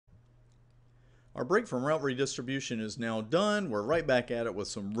Our break from route redistribution is now done. We're right back at it with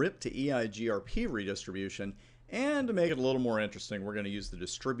some RIP to EIGRP redistribution. And to make it a little more interesting, we're going to use the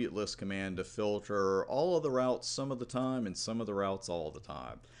distribute list command to filter all of the routes some of the time and some of the routes all of the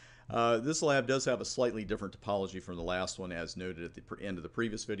time. This lab does have a slightly different topology from the last one, as noted at the end of the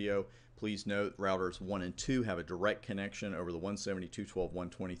previous video. Please note routers 1 and 2 have a direct connection over the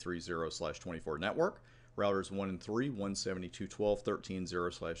 172.12.123.0/24 network. Routers 1 and 3,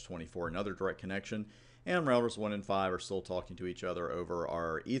 172.12.13.0/24, another direct connection. And routers 1 and 5 are still talking to each other over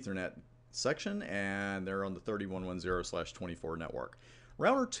our Ethernet section, and they're on the 3110/24 network.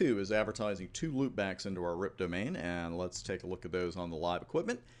 Router 2 is advertising 2 loopbacks into our RIP domain, and let's take a look at those on the live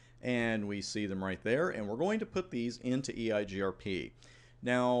equipment. And we see them right there, and we're going to put these into EIGRP.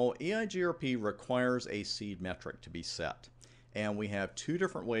 Now, EIGRP requires a seed metric to be set. And we have 2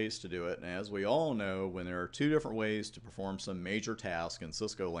 different ways to do it. And as we all know, when there are 2 different ways to perform some major task in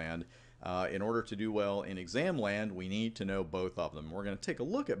Cisco land, in order to do well in exam land, we need to know both of them. We're going to take a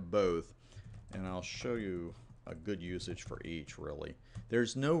look at both, and I'll show you a good usage for each, really.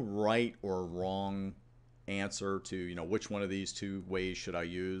 There's no right or wrong answer to, which one of these 2 ways should I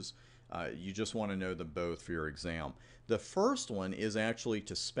use. You just want to know them both for your exam. The first one is actually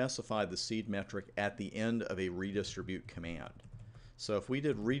to specify the seed metric at the end of a redistribute command. So if we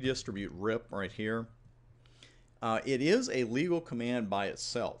did redistribute RIP right here, it is a legal command by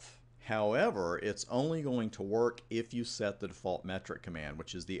itself. However, it's only going to work if you set the default metric command,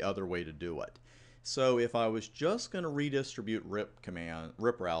 which is the other way to do it. So if I was just going to redistribute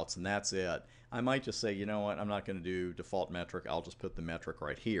RIP routes and that's it, I might just say, you know what, I'm not going to do default metric, I'll just put the metric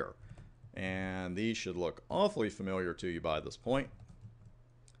right here. And these should look awfully familiar to you by this point.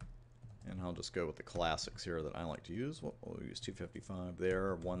 And I'll just go with the classics here that I like to use. We'll use 255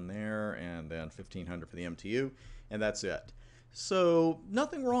 there, 1 there, and then 1500 for the MTU, and that's it. So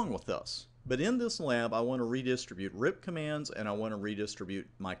nothing wrong with this. But in this lab, I want to redistribute RIP commands, and I want to redistribute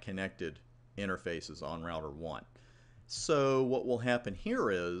my connected interfaces on router 1. So what will happen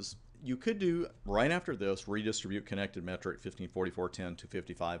here is, you could do, right after this, redistribute connected metric 1544.10,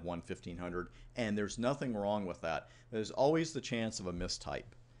 255, 1, 1500, and there's nothing wrong with that. There's always the chance of a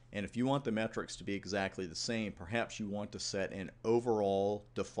mistype. And if you want the metrics to be exactly the same, perhaps you want to set an overall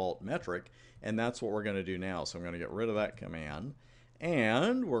default metric, and that's what we're going to do now. So I'm going to get rid of that command,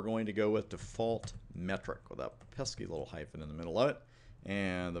 and we're going to go with default metric with that pesky little hyphen in the middle of it,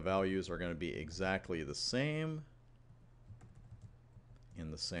 and the values are going to be exactly the same, in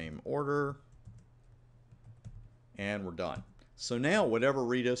the same order, and we're done. So now whatever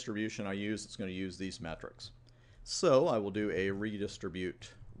redistribution I use, it's going to use these metrics. So I will do a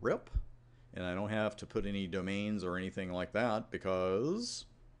redistribute RIP, and I don't have to put any domains or anything like that because,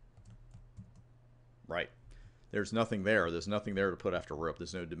 right, there's nothing there. There's nothing there to put after RIP.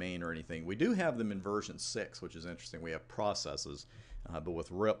 There's no domain or anything. We do have them in version 6, which is interesting. We have processes, but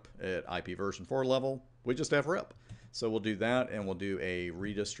with RIP at IP version 4 level, we just have RIP. So we'll do that, and we'll do a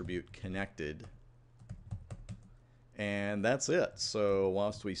redistribute connected, and that's it. So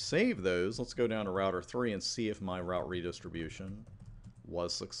whilst we save those, let's go down to router 3 and see if my route redistribution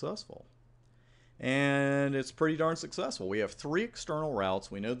was successful. And it's pretty darn successful. We have 3 external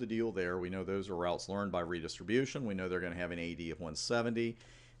routes. We know the deal there. We know those are routes learned by redistribution. We know they're going to have an AD of 170,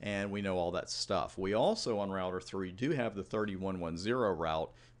 and we know all that stuff. We also, on router 3, do have the 3110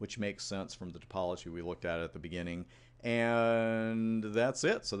 route, which makes sense from the topology we looked at the beginning. And that's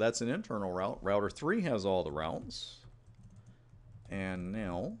it. So that's an internal route. Router 3 has all the routes. And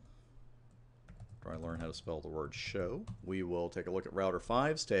now, after I learn how to spell the word show, we will take a look at router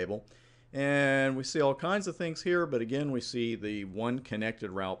 5's table. And we see all kinds of things here, but again, we see the one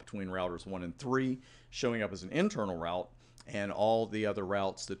connected route between routers 1 and 3 showing up as an internal route, and all the other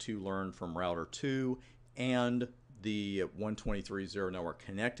routes, the 2 learned from router 2 and the 123.0 network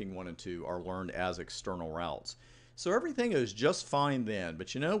connecting 1 and 2 are learned as external routes. So everything is just fine then,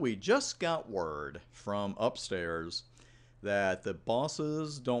 but we just got word from upstairs that the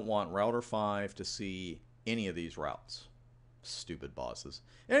bosses don't want router 5 to see any of these routes. Stupid bosses.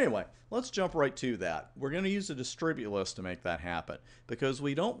 Anyway, let's jump right to that. We're going to use a distribute list to make that happen because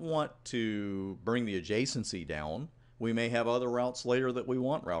we don't want to bring the adjacency down. We may have other routes later that we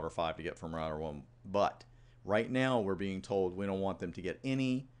want router 5 to get from router 1, but right now we're being told we don't want them to get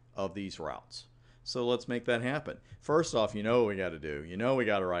any of these routes. So let's make that happen. First off, what we got to do. We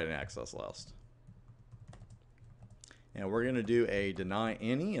got to write an access list. And we're going to do a deny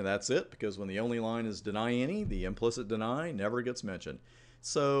any, and that's it, because when the only line is deny any, the implicit deny never gets mentioned.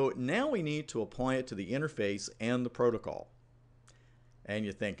 So now we need to apply it to the interface and the protocol. And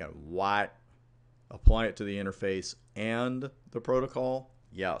you're thinking, what? Apply it to the interface and the protocol?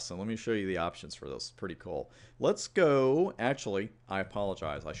 Yes, and let me show you the options for this. Pretty cool. Let's go, actually, I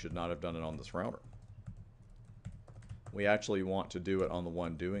apologize. I should not have done it on this router. We actually want to do it on the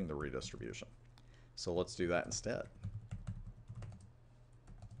one doing the redistribution. So let's do that instead.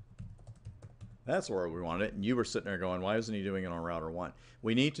 That's where we want it. And you were sitting there going, why isn't he doing it on router 1?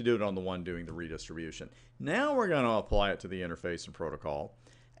 We need to do it on the one doing the redistribution. Now we're going to apply it to the interface and protocol.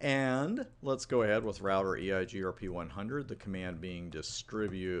 And let's go ahead with router EIGRP 100, the command being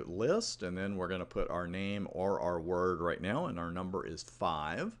distribute list. And then we're going to put our name or our word right now, and our number is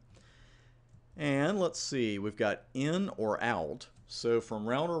 5. And let's see, we've got in or out. So from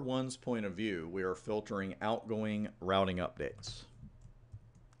router 1's point of view, we are filtering outgoing routing updates.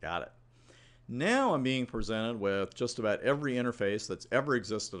 Got it. Now I'm being presented with just about every interface that's ever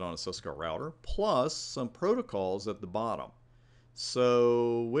existed on a Cisco router, plus some protocols at the bottom.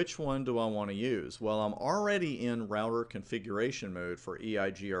 So which one do I want to use? Well, I'm already in router configuration mode for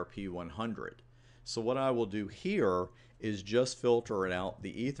EIGRP 100. So what I will do here is just filter it out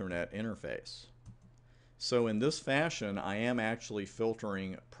the Ethernet interface. So in this fashion, I am actually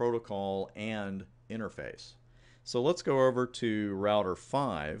filtering protocol and interface. So let's go over to router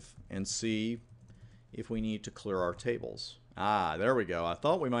 5 and see if we need to clear our tables. Ah, there we go. I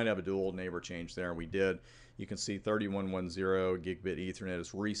thought we might have a dual neighbor change there, and we did. You can see 3110 gigabit Ethernet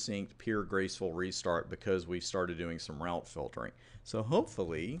is resynced, peer graceful restart, because we started doing some route filtering. So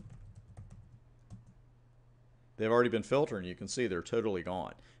hopefully they've already been filtered, and you can see they're totally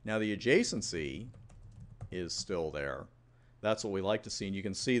gone. Now the adjacency is still there. That's what we like to see, and you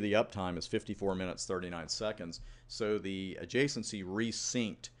can see the uptime is 54 minutes 39 seconds. So the adjacency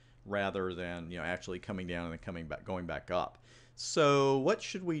resynced rather than actually coming down and then going back up. So what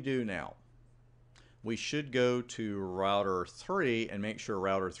should we do now? We should go to router 3 and make sure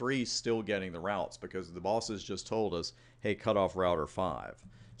router 3 is still getting the routes, because the bosses just told us, hey, cut off router 5.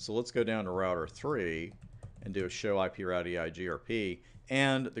 So let's go down to router 3 and do a show IP route EIGRP,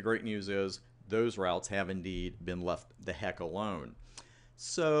 and the great news is those routes have indeed been left the heck alone.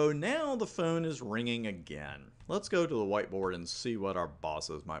 So now the phone is ringing again. Let's go to the whiteboard and see what our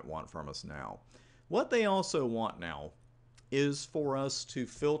bosses might want from us now. What they also want now is for us to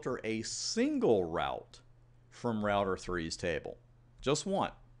filter a single route from router 3's table. Just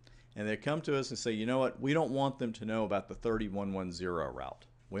one. And they come to us and say, you know what, we don't want them to know about the 3110 route.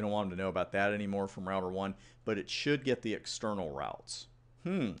 We don't want them to know about that anymore from router 1, but it should get the external routes.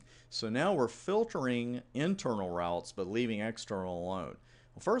 So now we're filtering internal routes but leaving external alone.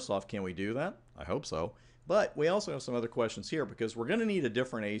 Well, first off, can we do that? I hope so. But we also have some other questions here, because we're going to need a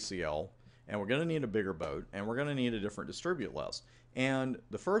different ACL, and we're going to need a bigger boat, and we're going to need a different distribute list. And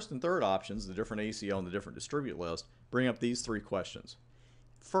the first and third options, the different ACL and the different distribute list, bring up these three questions.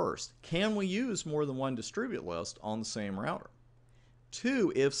 First, can we use more than one distribute list on the same router?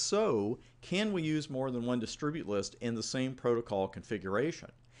 2, if so, can we use more than one distribute list in the same protocol configuration?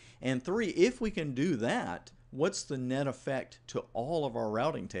 And 3, if we can do that, what's the net effect to all of our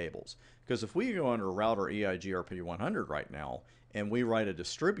routing tables? Because if we go under router EIGRP 100 right now, and we write a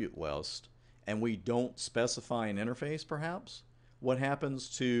distribute list, and we don't specify an interface perhaps, what happens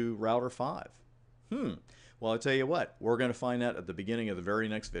to router 5? Well, I tell you what, we're going to find out at the beginning of the very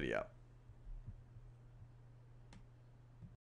next video.